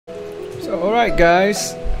So alright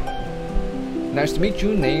guys, nice to meet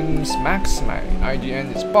you. Name's Max, my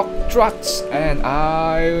IGN is Boktrots, and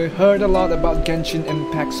I heard a lot about Genshin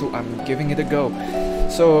Impact, so I'm giving it a go.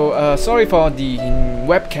 So sorry for the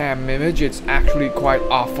webcam image, it's actually quite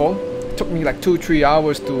awful. It took me like 2-3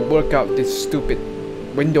 hours to work out this stupid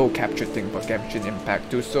window capture thing for Genshin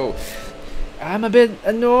Impact 2, so I'm a bit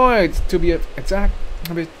annoyed to be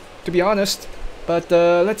honest. But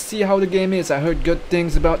let's see how the game is. I heard good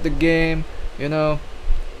things about the game, you know,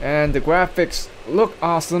 and the graphics look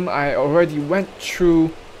awesome. I already went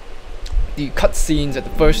through the cutscenes at the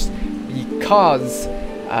first because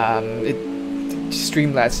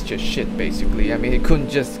Streamlabs just shit basically. I mean, it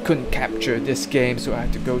couldn't capture this game, so I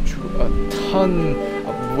had to go through a ton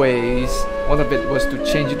of ways. One of it was to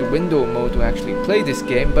change the window mode to actually play this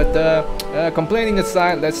game. But complaining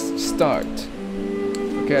aside, let's start.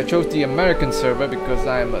 Okay, I chose the American server because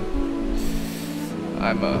I'm a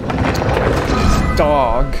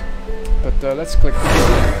dog. But let's click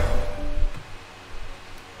this.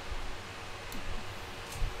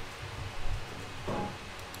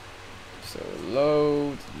 So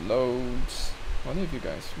loads. What are you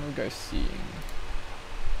guys seeing?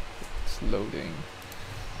 It's loading.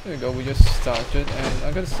 There we go, we just started, and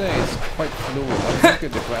I gotta say, it's quite fluid. I look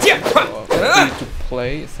at the graphics for free to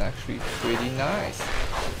play, it's actually pretty nice.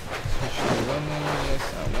 Especially running, yes,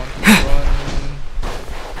 I want to run.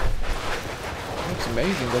 Looks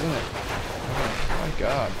amazing, doesn't it? Oh my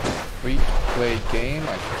god, free to play game,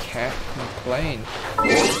 I can't complain.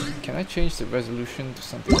 Can I change the resolution to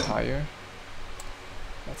something higher?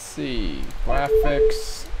 Let's see,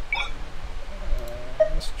 graphics.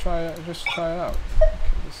 Let's just try it out.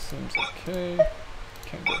 Seems okay.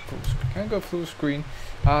 Can't go full screen.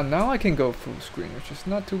 Now I can go full screen, which is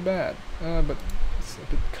not too bad. But it's a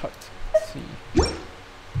bit cut. Let's see.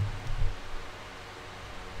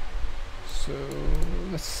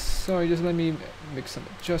 So just let me make some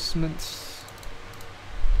adjustments.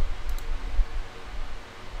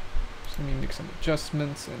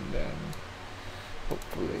 And then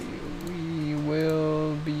hopefully we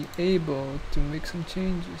will be able to make some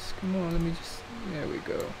changes. Come on, let me just.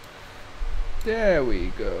 There we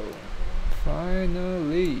go.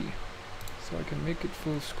 Finally. So I can make it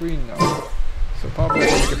full screen now. So probably I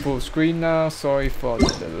can make it full screen now. Sorry for the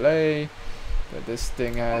delay. But this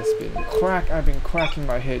thing has been I've been cracking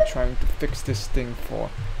my head trying to fix this thing for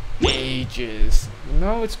ages.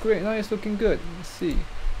 Now it's great. Now it's looking good. Let's see.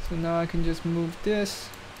 So now I can just move this.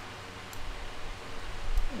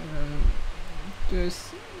 And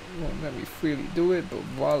this won't let me freely do it, but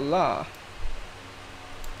voila.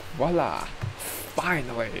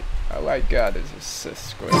 Finally! Oh my god, this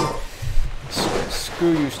is great.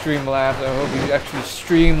 Screw you, Streamlabs. I hope you actually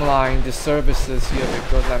streamline the services here,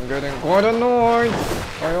 because I'm getting quite annoyed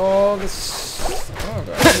by all this. Oh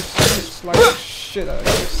god, this slime shit out of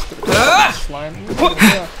this slime. Oh,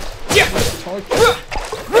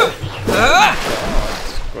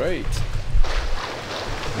 it's great.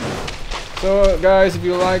 So guys, if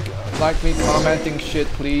you like me commenting shit,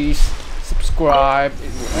 please subscribe.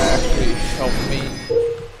 It will actually help me.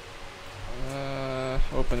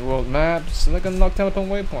 Open world map. Select unlock teleport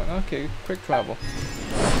waypoint. Okay, quick travel.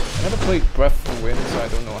 I never played Breath of the Wind, so I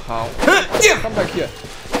don't know how. Come back here.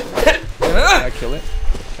 Can I kill it?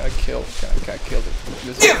 Can I kill it?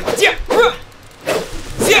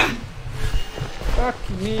 Fuck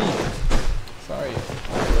me. Sorry.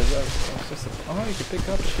 Oh, you can pick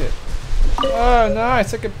up shit. Oh,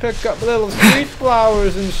 nice! I can pick up little street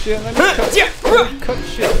flowers and shit. Let me cut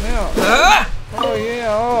shit now. Oh yeah!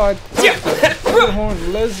 Oh, I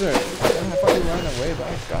blue-horned lizard. I thought you ran away, but I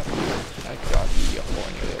got you, you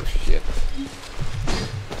horny little shit.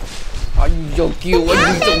 Are you so cute? What are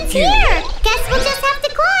you so cute? Here. Guess we'll just have to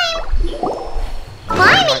climb.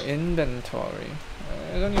 My inventory.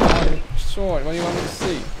 I don't even have a sword. What do you want me to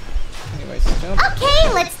see? Anyways, jump. Okay,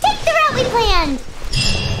 let's take the route we planned.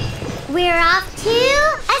 We're off to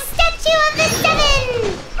a statue of the Seven!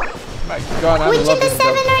 My god, I'm Which of the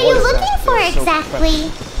seven are you looking for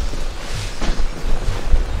exactly?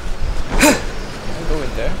 Can I go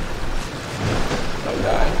in there? I'll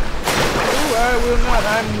die. Ooh, I will not,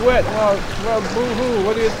 I'm wet. Well, boo-hoo.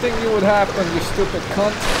 What do you think would happen, you stupid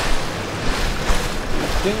cunt? You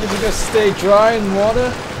think you can just stay dry in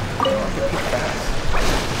water? Oh, I can pick bass.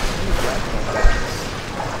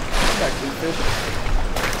 Come back, you fish.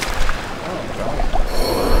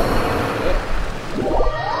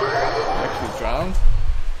 Actually drowned?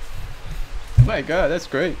 Oh my god, that's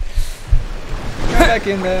great. Come back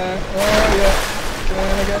in there. Oh yeah.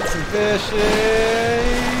 Gonna get some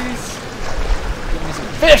fishies. Give me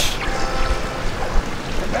some fish!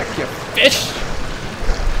 Come back here, fish!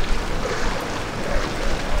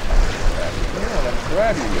 Let me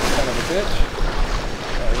grab you, you son of a bitch.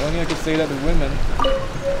 Only I can say that to women. I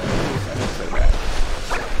didn't say that.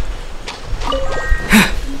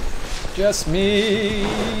 Just me.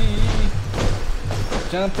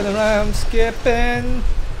 Jumping around, skipping.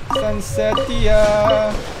 Sunset, I'm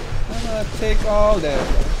gonna take all that.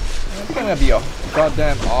 I'm gonna be a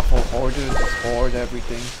goddamn awful hoarder. Just hoard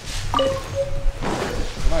everything.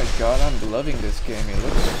 My god, I'm loving this game. It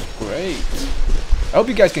looks great. I hope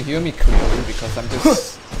you guys can hear me clearly because I'm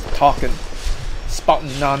just talking,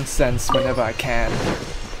 spouting nonsense whenever I can.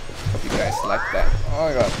 Hope you guys like that. Oh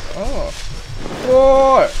my god. Oh.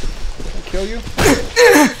 Whoa! Can I kill you?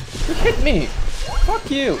 You hit me! Fuck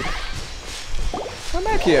you! Come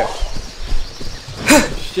back here!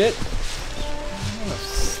 Shit! I'm gonna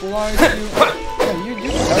slice you. Oh, you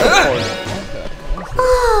teleported.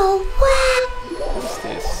 Oh, wow! What's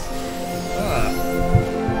this?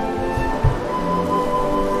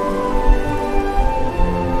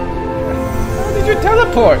 How did you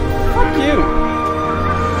teleport? Fuck you!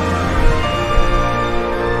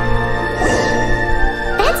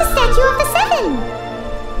 That's a statue of the seven!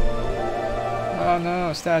 Oh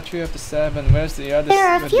no, statue of the seven. Where's the other? There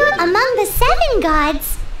are a few among the seven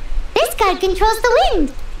gods. This god controls the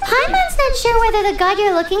wind. Paimon's not sure whether the god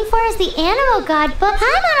you're looking for is the animal god, but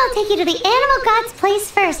Paimon will take you to the animal god's place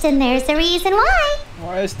first, and there's the reason why.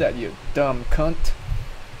 Why is that, you dumb cunt?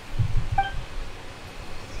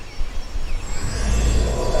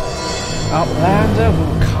 Outlander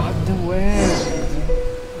who caught the wind.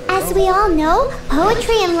 As we all know,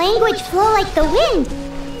 poetry and language flow like the wind.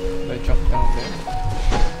 They jump down there.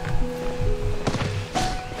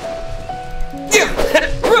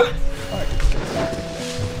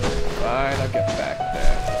 Fine, I'll get back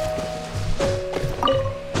there.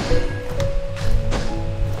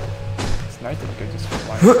 It's nice that you can just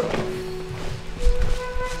fly.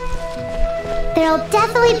 There'll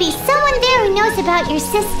definitely be someone there who knows about your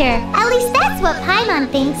sister. At least that's what Paimon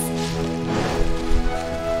thinks.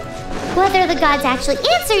 Whether the gods actually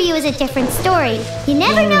answer you is a different story. You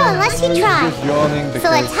never know unless you try. So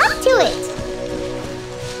let's hop to it.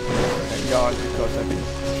 I yawned because I've been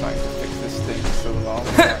trying to fix this thing for so long.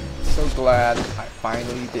 I'm so glad I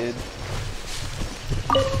finally did.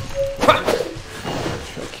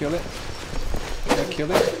 Should I kill it? Should I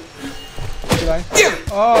kill it? Should I?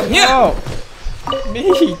 Oh no!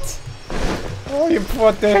 Meat! Oh, you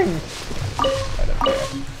poor thing! I don't care.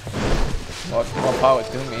 More power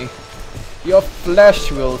to me. Your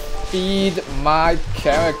flesh will feed my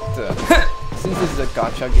character. Since this is a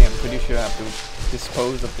gacha game, I'm pretty sure I have to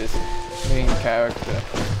dispose of this main character.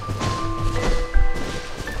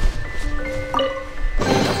 Oh,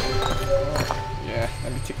 yeah,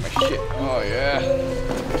 let me take my shit. Oh yeah.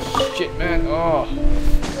 Shit, man. Oh.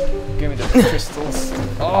 Give me the crystals.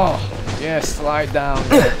 Oh. Yeah, slide down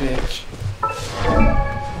there, bitch.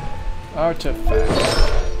 Artifact.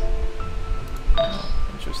 Oh,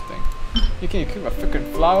 interesting. You can equip a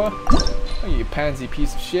freaking flower? Oh, you pansy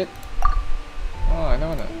piece of shit. Oh, I know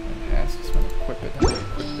how to enhance. Just want to equip it. How do you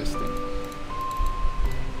equip this thing?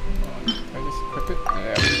 Oh, can I just equip it?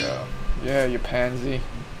 There we go. Yeah, you pansy.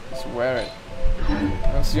 Just wear it. I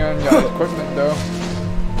don't see on your equipment though.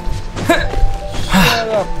 Shut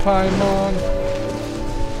up, Paimon.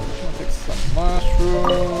 I'll take some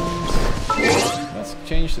mushrooms. Let's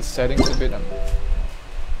change the settings a bit.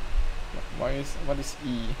 What is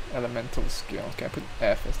E? Elemental skill. Okay, I put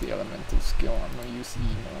F as the elemental skill. I'm gonna use E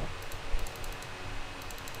now.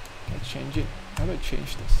 Can I change it? How do I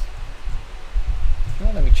change this? You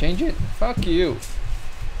won't let me change it? Fuck you!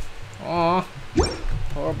 Aw,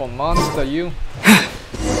 horrible monster, you.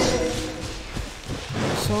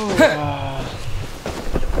 So,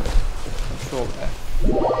 control F.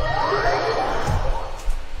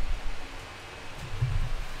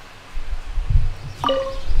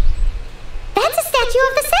 That's a statue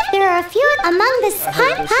of the seven. There are a few among the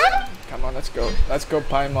Paimon. Come on, let's go. Let's go,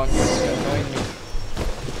 Paimon. You're annoying me.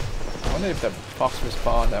 I wonder if the fox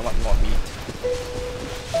respawned. I want more meat.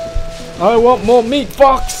 I want more meat,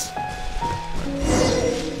 fox!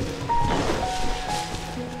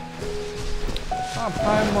 Ah,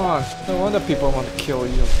 Paimon. No wonder people want to kill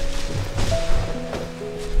you.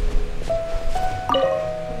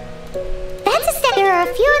 That's a statue. There are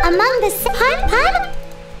a few among the Paimon.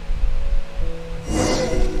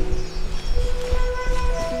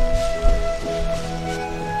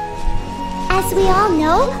 As we all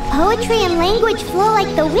know, poetry and language flow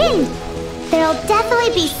like the wind. There'll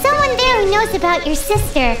definitely be someone there who knows about your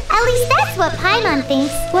sister. At least that's what Paimon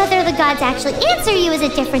thinks. Whether the gods actually answer you is a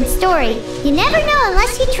different story. You never know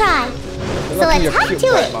unless you try. Lucky you're let's cute, hop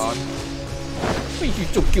to it. Paimon. Why are you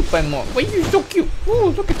so cute, Paimon? Why are you so cute? Ooh,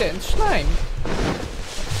 look at that slime.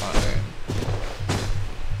 Fine.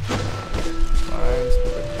 Fine,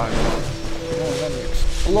 stupid Paimon. Come on, let me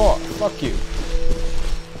explore. Fuck you.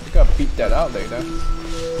 You gotta beat that out later.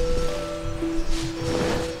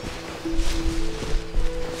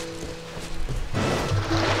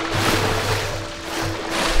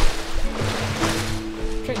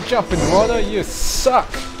 Can't jump in water, you suck!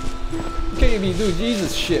 You can't even do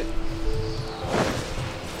Jesus shit.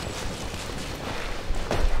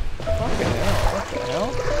 Fucking hell, what the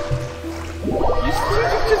hell?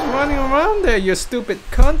 You're just running around there, you stupid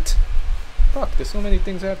cunt! Fuck, there's so many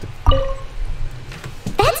things I have to...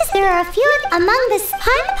 There are a few among this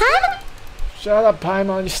Paimon. Shut up,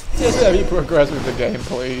 Paimon, just let me progress with the game,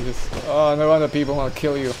 please. Oh, no wonder people want to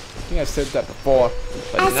kill you. I think I said that before.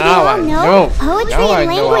 But As now I know. Poetry Now I and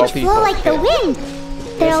know how language people flow like the feel. wind.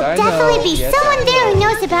 There'll I definitely know. be Yes, someone I there who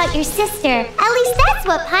know. knows about your sister. At least that's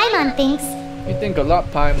what Paimon thinks. You think a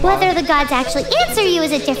lot, Paimon. Whether the gods actually answer you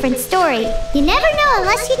is a different story. You never know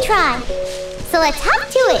unless you try. So let's hop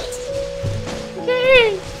to it.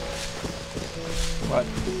 What?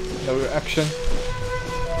 No reaction?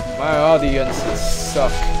 My audiences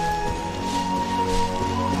suck.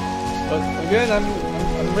 But again, I'm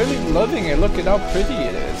really loving it. Look at how pretty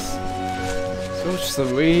it is. So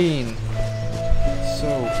serene. So...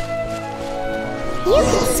 You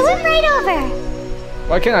can swim right over.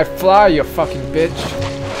 Why can't I fly, you fucking bitch?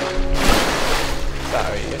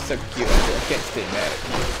 Sorry, you're so cute. I can't stay mad at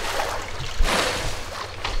you.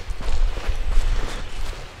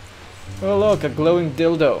 Oh look, a glowing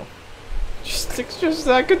dildo. Just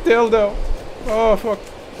like a dildo. Oh fuck.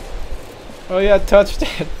 Oh yeah, touch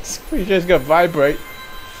that. It's pretty just gonna vibrate.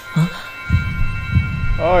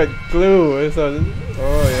 Oh, it glue.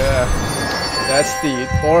 Oh yeah. That's the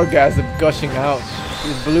orgasm gushing out.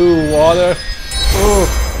 This blue water. Ooh.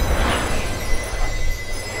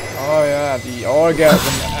 Oh yeah, the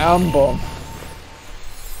orgasm album.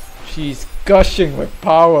 She's gushing with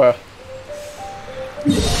power.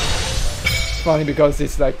 It's funny because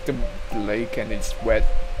it's like the lake and it's wet,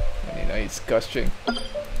 and you know it's gushing.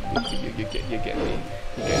 You get me.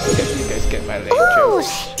 You guys get my lake Ooh,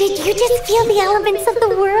 jokes. did you just feel the elements of the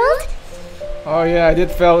world? Oh yeah, I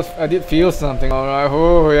did feel something. Alright.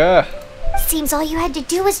 Oh yeah. Seems all you had to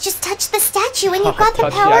do was just touch the statue and you got the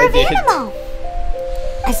Touch it, power I of did. Animo.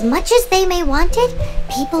 As much as they may want it,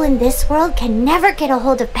 people in this world can never get a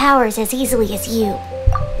hold of powers as easily as you.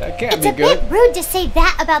 That can't It's be a good. bit rude to say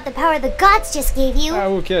that about the power the gods just gave you. Ah,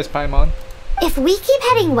 who cares, Paimon? If we keep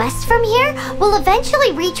heading west from here, we'll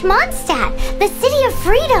eventually reach Mondstadt, the city of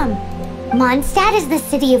freedom. Mondstadt is the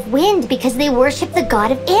city of wind because they worship the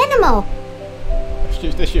god of Animo.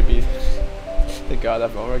 This should be the god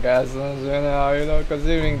of orgasms, you know,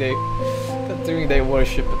 considering they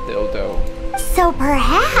worship a dildo. So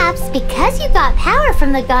perhaps, because you got power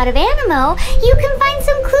from the god of Animo, you can find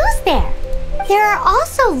some clues there. There are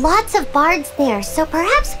also lots of bards there, so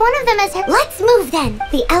perhaps one of them has... Let's move then!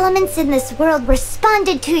 The elements in this world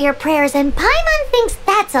responded to your prayers, and Paimon thinks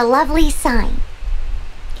that's a lovely sign.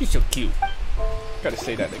 You're so cute. Gotta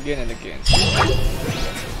say that again and again.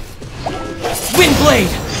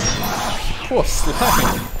 Windblade! Poor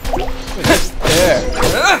slime. It's just there.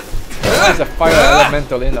 There's a fire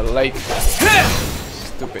elemental in the lake.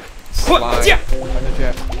 Stupid slime. Why did you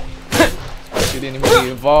have... You didn't really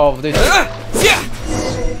evolve, did you? Oh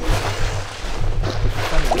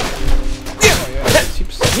yeah, it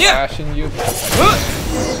keeps slashing you.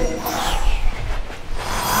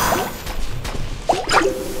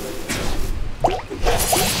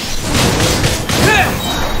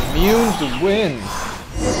 Immune to wind.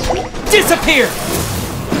 Disappear!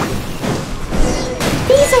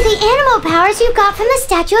 These are the animal powers you got from the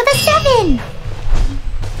Statue of the Seven!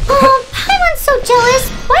 Oh, Paimon's so jealous!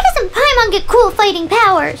 Why doesn't Paimon get cool fighting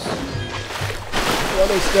powers? What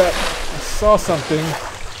is that? I saw something.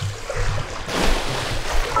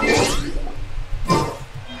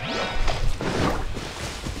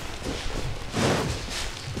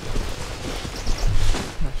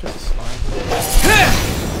 That's just a slime.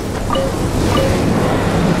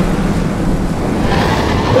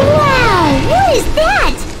 Wow, what is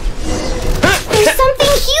that? There's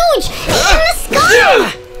something huge in the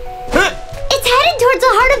sky! It's headed towards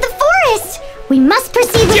the heart of the forest! We must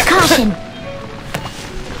proceed with caution.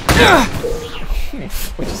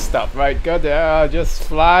 We just stop right good there, just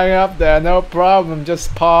flying up there, no problem,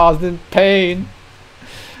 just paused in pain.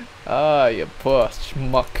 Ah, you poor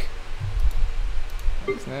schmuck.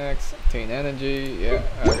 What's next? Obtain energy, yeah,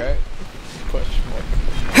 okay. Poor schmuck.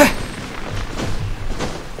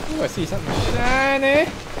 Oh, I see something shiny.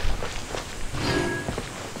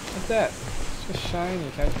 What's that? It's just shiny.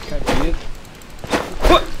 Can I beat it?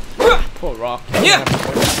 Poor rock. Yeah.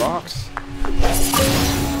 Rocks.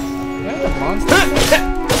 Yeah, the monster.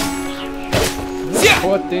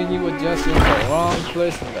 Poor thing, you were just in the wrong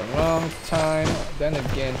place at the wrong time. Then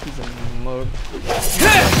again, he's a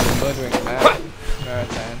murdering man.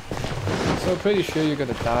 So pretty sure you're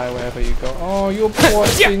gonna die wherever you go. Oh, you poor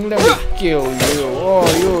thing, let me kill you. Oh,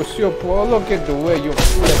 you're so poor. Look at the way you're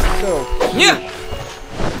so cute.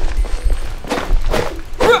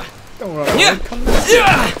 Don't run away, come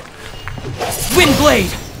back. Wind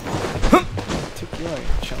blade. Take you out, you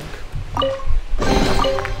chunk.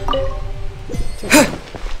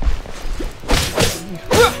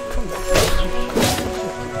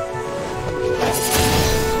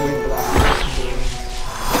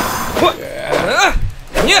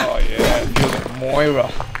 Oh yeah, you're the Moira.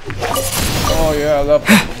 Oh yeah, I love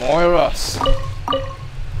the Moiras.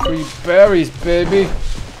 3 berries, baby.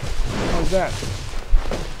 How's that?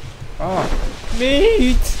 Oh,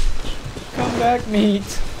 meat! Come back,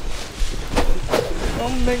 meat.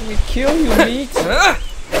 Don't make me kill you, meat.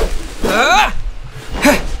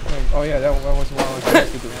 Oh yeah, that was what I was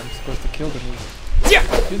supposed to do. I'm supposed to kill the meat.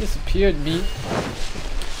 You disappeared, meat.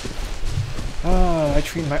 Ah, I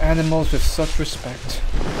treat my animals with such respect.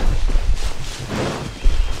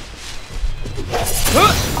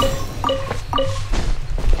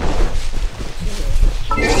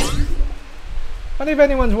 And if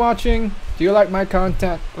anyone's watching, do you like my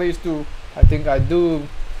content? Please do. I think I do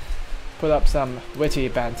put up some witty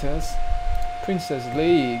banters. Princess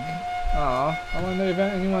League. Aw, I wonder if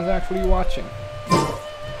anyone's actually watching.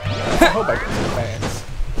 I hope I get some fans.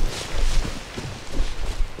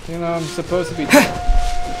 You know, I'm supposed to be...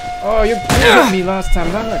 Oh, you killed me last time.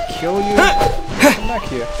 I'm not gonna kill you. Come back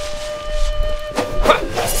here.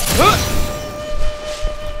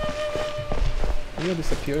 You'll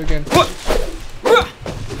disappear again.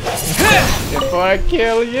 Before I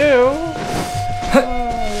kill you! Oh,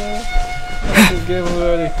 yeah. This game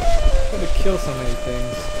already. I'm gonna kill so many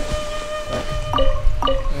things.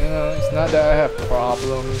 But, you know, it's not that I have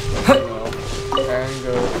problems, but, you know,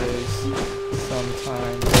 anger is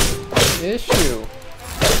sometimes an issue.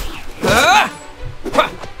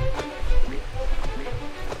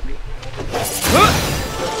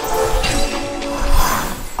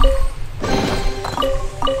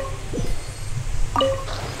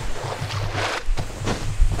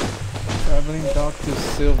 Traveling Doctor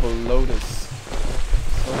Silver Lotus.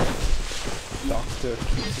 So, Doctor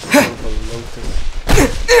keeps a Silver Lotus.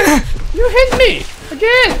 You hit me!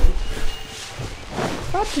 Again!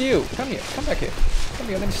 Fuck you! Come here, come back here. Come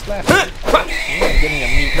here, let me slap you. Yeah, give me a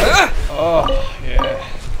meat. Oh, yeah.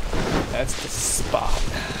 That's the spot.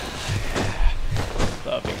 Yeah.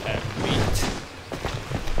 Loving that meat.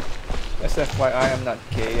 That's FYI, I'm not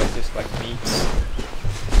gay, I just like meats.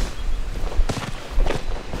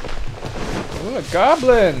 Ooh, a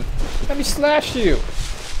goblin! Let me slash you!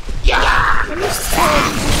 Yeah! Let me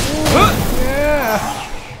slash you! Yeah!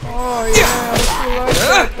 Oh yeah, you like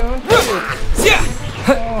that, don't you? Yeah!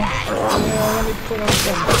 Oh yeah, let me put on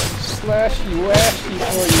some slashy washy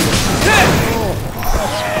for you. Oh,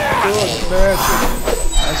 that's good, man.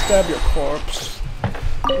 I stab your corpse.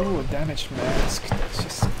 Ooh, a damaged mask. That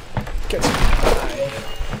just gets me high.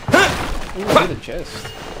 Ooh, hit a chest.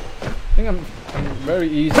 I think I'm very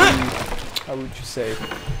easy. How would you say?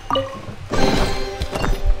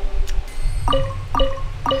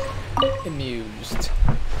 Amused.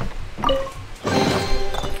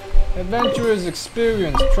 Adventurer's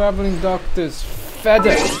experience. Traveling doctor's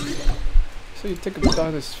feather. So you take a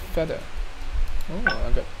doctor's feather. Oh,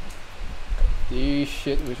 I got this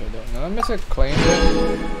shit which I don't know. I must have claimed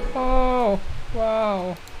it. Oh,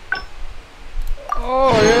 wow.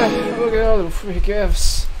 Oh yeah, look at all the free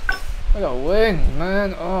gifts. I got wings,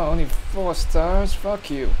 man. Oh, only 4 stars? Fuck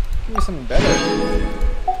you. Give me something better.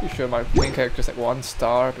 Pretty sure my main character's like 1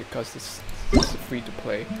 star because it's free to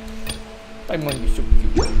play. Paimon, you're so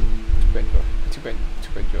cute. Too bad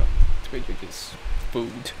you're just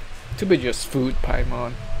food. Too bad you're just food,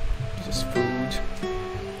 Paimon. Just food.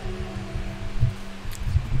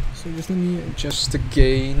 So just let me adjust the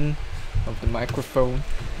gain of the microphone.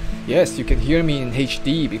 Yes, you can hear me in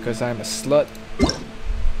HD because I'm a slut.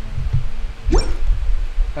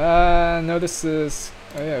 Notices.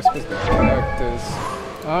 Oh yeah, I suppose the characters.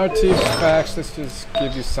 Artifacts, let's just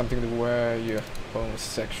give you something to wear. You're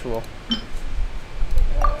homosexual.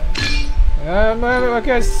 What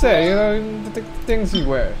can I say? You know, the things you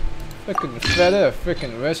wear. Frickin' feather,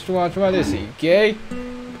 frickin' restaurant. What is he? Gay?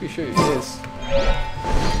 Pretty sure he is.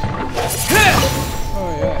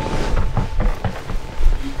 Oh yeah.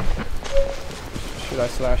 I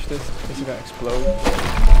slash this? Is it gonna explode?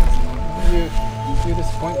 You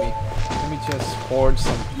disappoint me. Let me just hoard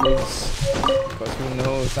some fruits, because who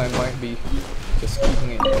knows, I might be just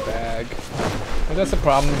keeping it in the bag. But that's the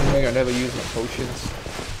problem when I never use my potions.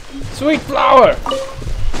 Sweet flower!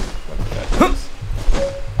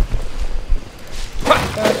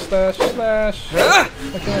 Slash, slash, slash.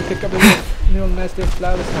 Why can't I pick up a little nasty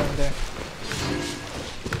flowers down there?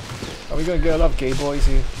 Are we gonna get a lot of gay boys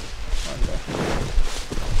here?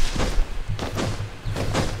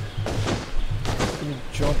 Let me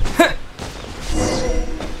jump.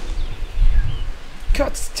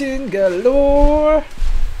 Cutscene galore!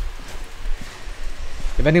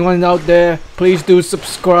 If anyone out there, please do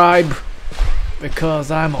subscribe. Because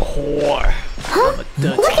I'm a whore. Huh? I'm a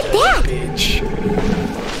dirty, Look at that!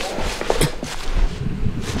 bitch.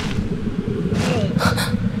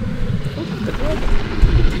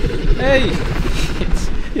 Hey!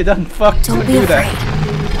 You done fucked. Don't be do afraid.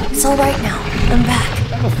 that. It's all right now. I'm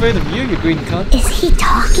back. I'm afraid of you, you green cunt. Is he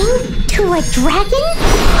talking to a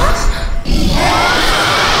dragon?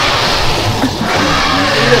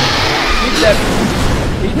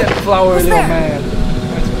 Eat that flower, Who's little there? man.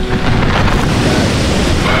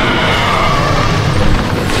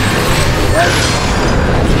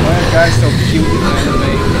 Why are guys so cute in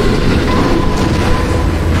anime?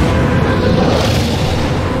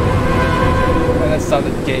 Oh, that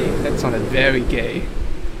sounded gay. That sounded very gay.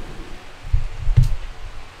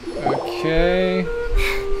 Okay.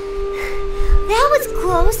 That was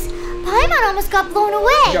close. Paimon almost got blown You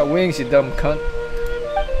away. got wings, you dumb cunt.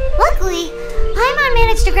 Luckily, Paimon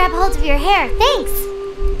managed to grab hold of your hair. Thanks.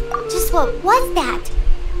 Just what was that?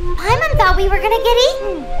 Paimon thought we were gonna get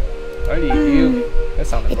eaten. I'd eat you. That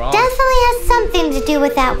sounded It wrong. definitely has something to do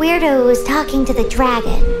with that weirdo who was talking to the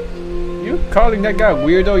dragon. You calling that guy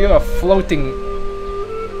weirdo? You're a floating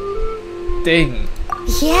thing.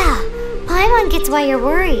 Yeah, Paimon gets why you're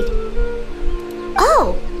worried.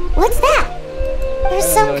 Oh, what's that? There's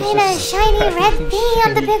some No, it's kind of just shiny red thingy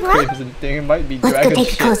on the big rock. crimson thing. It might be Let's go dragon take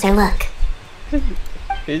a shit. closer look.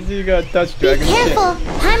 Is you gonna touch Be dragon careful. shit?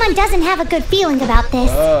 Paimon doesn't have a good feeling about this.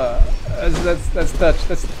 Let's touch.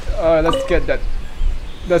 Let's get that.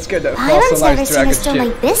 Let's get that Paimon's never fossilized seen a dragon stone shit.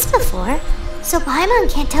 like this before, so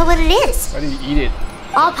Paimon can't tell what it is. Why do you eat it?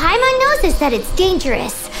 All Paimon knows is that it's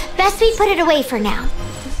dangerous. Best we put it away for now.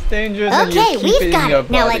 It's dangerous and you Okay, keep it we've in got your it.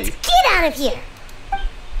 Now body. let's get out of here.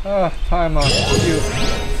 Oh, Paimon, you.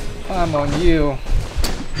 Paimon, you.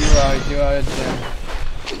 You are a gem.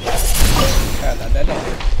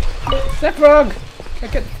 That frog! I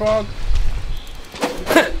get the frog.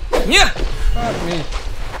 Yeah. Fuck me.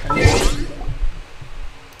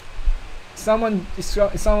 Is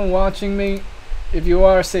someone watching me? If you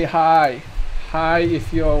are, say hi. Hi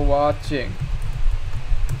if you're watching.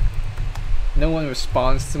 No one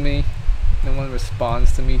responds to me. No one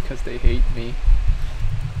responds to me because they hate me.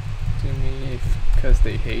 Because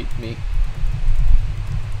they hate me.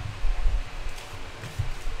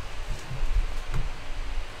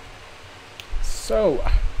 So,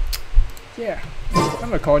 yeah,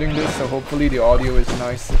 I'm recording this, so hopefully the audio is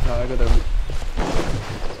nice. If not, I gotta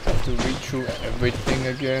have to read through everything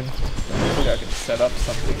again. Hopefully I can set up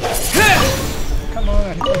something. Come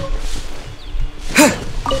on,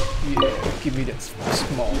 yeah, give me that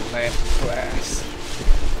small lamp glass.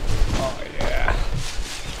 Oh yeah.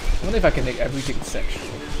 I wonder if I can make everything sexual.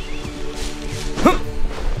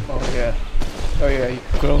 Oh yeah. Oh yeah, you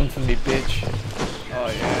grown from me, bitch. Oh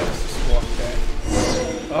yeah, let's just walk there.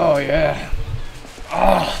 Oh yeah.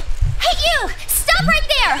 Oh. Hey, you! Stop right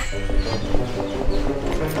there!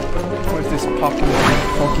 Where's this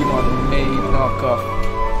Pokemon Maid knockoff?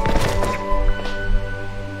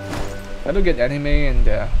 I don't get anime and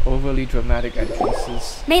overly dramatic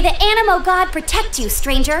entrances. May the Animo God protect you,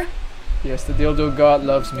 stranger. Yes, the dildo god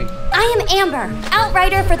loves me. I am Amber,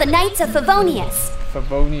 outrider for the Knights of Favonius.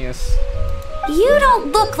 Favonius. You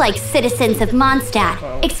don't look like citizens of Mondstadt.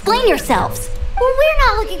 Oh. Explain yourselves. Well, we're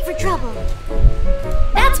not looking for trouble.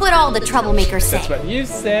 That's what all the troublemakers say. That's what you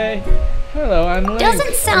say. Hello, I'm Link.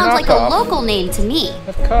 Doesn't sound like a knockoff. local name to me.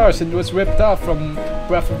 Of course, it was ripped off from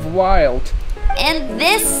Breath of the Wild. And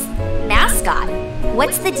this mascot,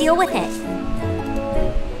 what's the deal with it?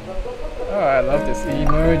 Oh, I love this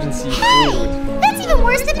emergency Hey, food. that's even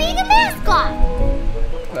worse than being a mascot.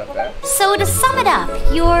 Not bad. So to sum it up,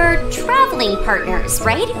 you're traveling partners,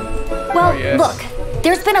 right? Well, Oh, yes. look,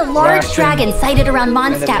 there's been a large Ration dragon sighted around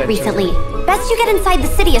Mondstadt adventure. recently. Best you get inside the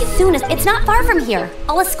city as soon as it's not far from here.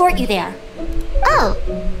 I'll escort you there. Oh,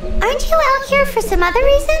 aren't you out here for some other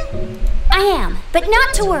reason? I am, but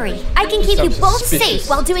not to worry. I can keep you Sounds both suspicious. safe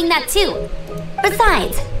while doing that too.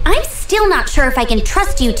 Besides, I'm still not sure if I can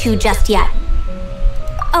trust you two just yet.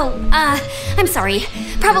 Oh, I'm sorry.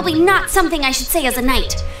 Probably not something I should say as a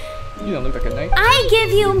knight. You don't look like a knight. I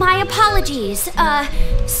give you my apologies,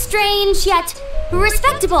 strange yet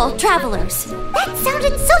respectable travelers. That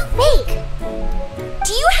sounded so fake.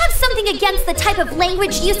 Do you have something against the type of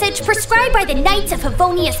language usage prescribed by the Knights of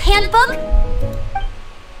Favonius Handbook?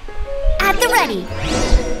 At the ready.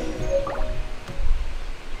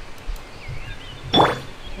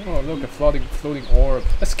 Oh, look, a floating orb.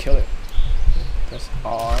 Let's kill it. Press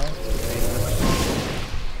R.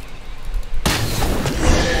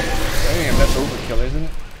 Damn, that's overkill, isn't it?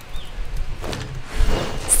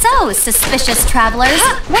 So, suspicious travelers,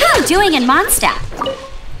 what are you doing in Mondstadt?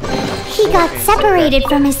 He got separated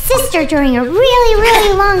from his sister during a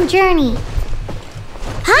really long journey.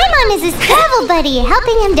 Paimon is his travel buddy,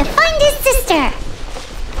 helping him to find his sister.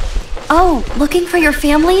 Oh, looking for your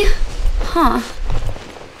family? Huh.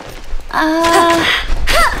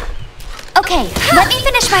 Okay, let me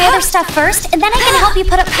finish my other stuff first, and then I can help you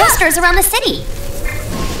put up posters around the city.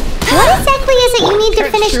 What exactly is it you need to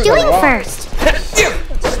finish doing first?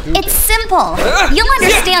 It's simple. You'll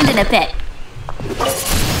understand in a bit.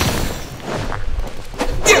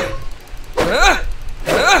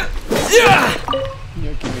 Yeah,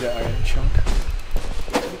 give me that iron chunk.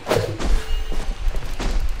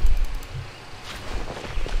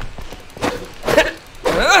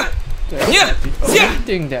 That's the only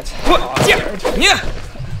thing that's hard. I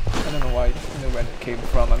don't know where it came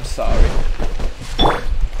from, I'm sorry.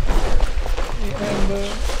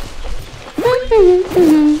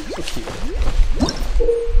 So cute.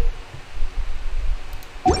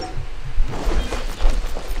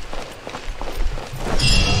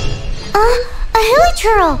 A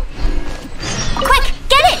hilichurl. Quick,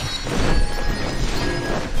 get it!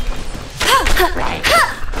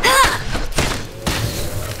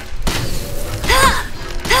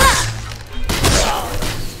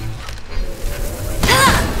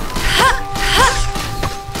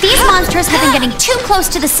 These monsters have been getting too close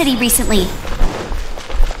to the city recently.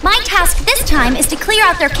 My task this time is to clear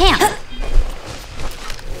out their camp.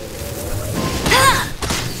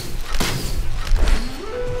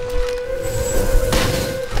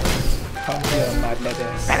 Come here, my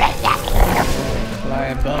babies.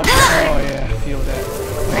 Flying above. Oh yeah, feel that.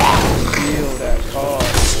 Feel that. Oh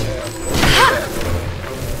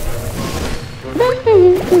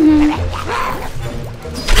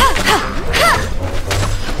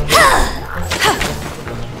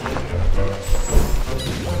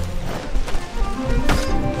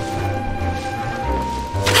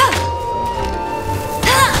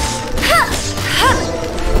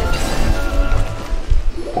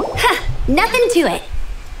Nothing to it.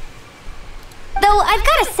 Though I've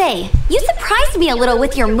got to say, you surprised me a little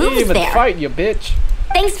with your moves even there. Fight, you bitch.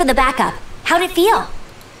 Thanks for the backup. How'd it feel?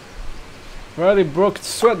 Really broke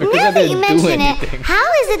sweat because Now I that you didn't do mention it, anything. how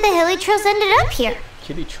is it the hilichurls ended up here?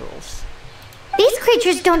 Kitty trolls. These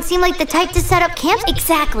creatures don't seem like the type to set up camps.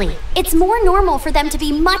 Exactly. It's more normal for them to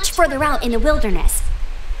be much further out in the wilderness.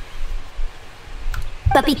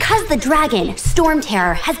 But because the dragon, Storm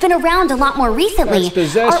Terror, has been around a lot more recently,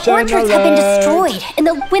 our orchards have been destroyed. And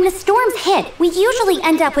when the storms hit, we usually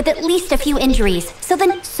end up with at least a few injuries. So these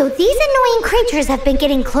annoying creatures have been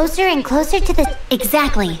getting closer and closer to the...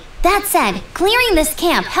 Exactly. That said, clearing this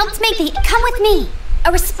camp helped make the... Come with me!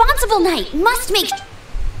 A responsible knight must make...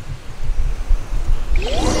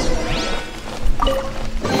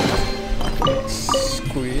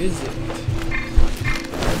 Exquisite.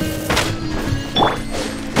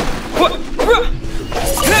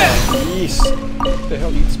 Jeez. What the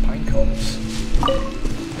hell eats pine cones?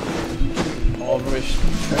 Impoverished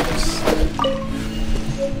tracks.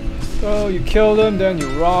 So you kill them, then you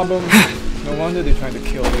rob them. No wonder they're trying to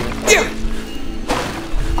kill you.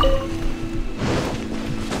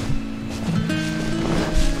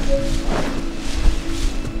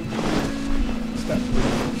 What's that?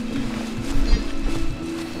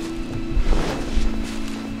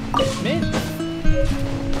 Man.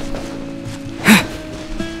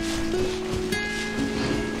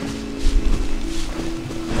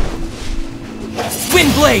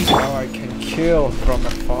 Wind blade! Now I can kill from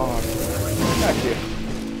afar. Back here.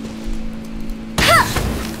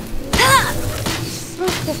 So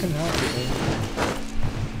fucking happy, man.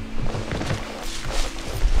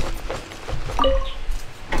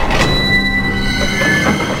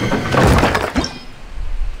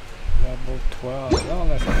 Level 12. Oh,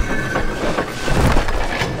 let's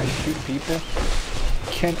Can I shoot people?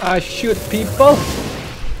 Can I shoot people?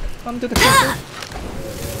 Under the cover.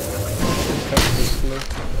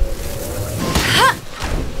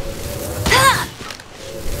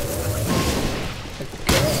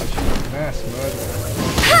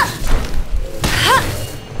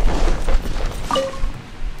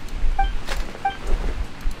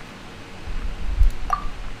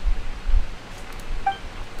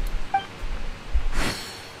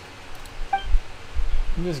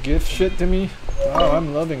 You just give shit to me? Oh,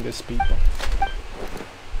 I'm loving this people.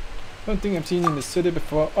 Don't think I've seen you in the city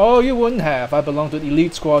before. Oh, you wouldn't have. I belong to the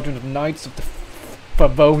elite squadron of Knights of the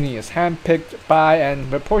Favonius, handpicked by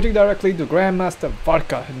and reporting directly to Grandmaster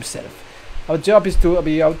Varka himself. Our job is to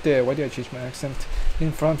be out there. Why did I change my accent?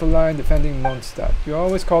 In front of the line, defending Mondstadt. You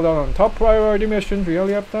always call out on top priority missions. We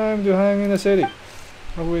only have time to hang in the city.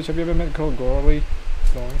 Of which, have you ever met called Gorley?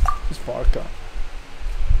 No, it's Varka.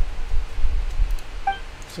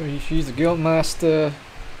 So she's a guild master.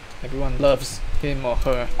 Everyone loves him or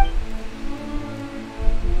her.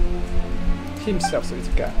 Himself, so it's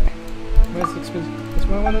a guy. Where's the expensive? That's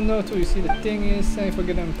what I want to know too. You see, the thing is, I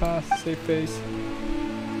forget I'm past save face.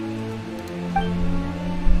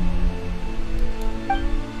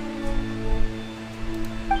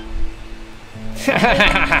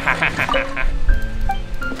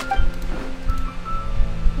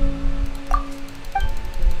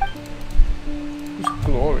 Who's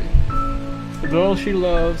Glory? The girl she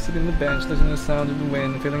loves, sitting on the bench, listening to the sound of the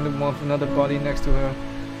wind, feeling the warmth of another body next to her.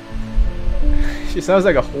 She sounds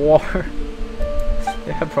like a whore.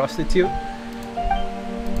 Yeah, a prostitute.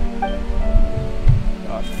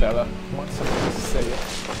 Oh, fella, want something to say it.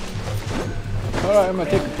 Alright, I'm gonna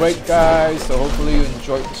take a break, guys, so hopefully you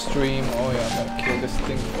enjoyed the stream. Oh yeah, I'm gonna kill this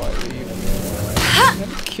thing before I leave. I'm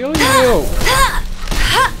gonna kill you!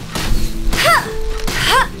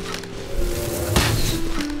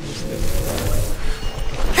 What's this?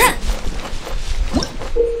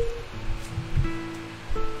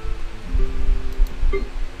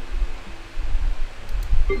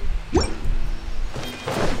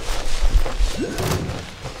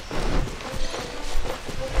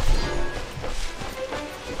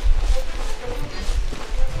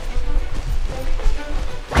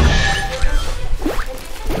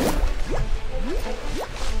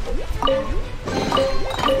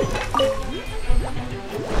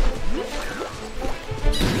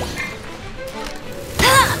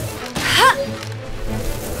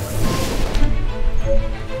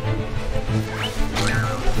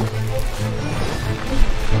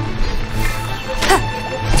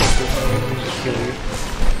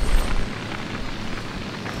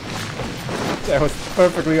 That was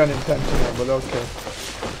perfectly unintentional, but okay.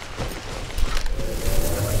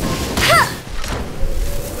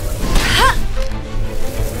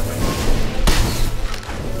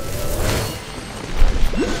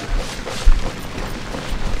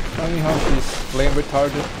 Funny how she's flame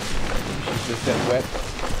retarded. She's just dead wet.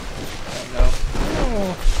 I don't know.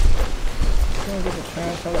 Oh. Gonna get the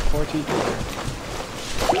chance, teleporty.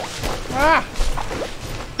 Ah!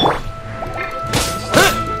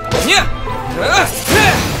 Yeah!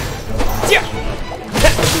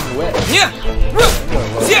 Wet.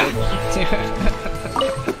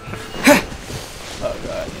 Oh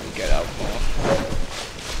god, I need to get out more.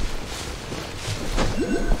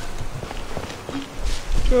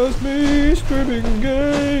 Just me streaming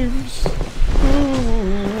games. Ooh,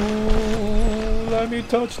 let me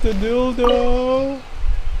touch the dildo.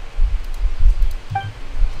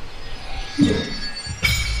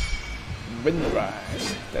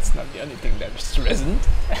 Windrise. That's not the only thing that's resonant.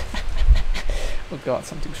 Oh god,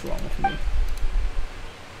 something's wrong with me.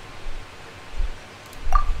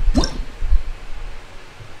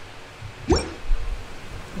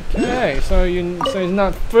 Okay, so it's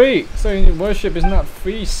not free. So your worship is not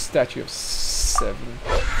free. Statue of 7.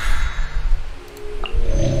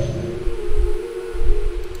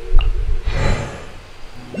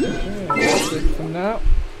 Okay, that's it for now.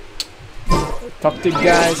 Talk to you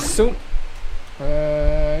guys soon.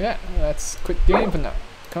 Yeah, let's quit game for now.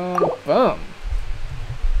 Confirm.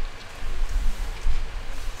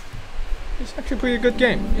 It's actually a pretty good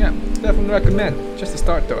game. Yeah, definitely recommend. Just to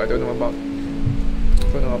start though, I don't know about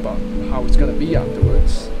how it's gonna be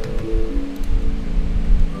afterwards.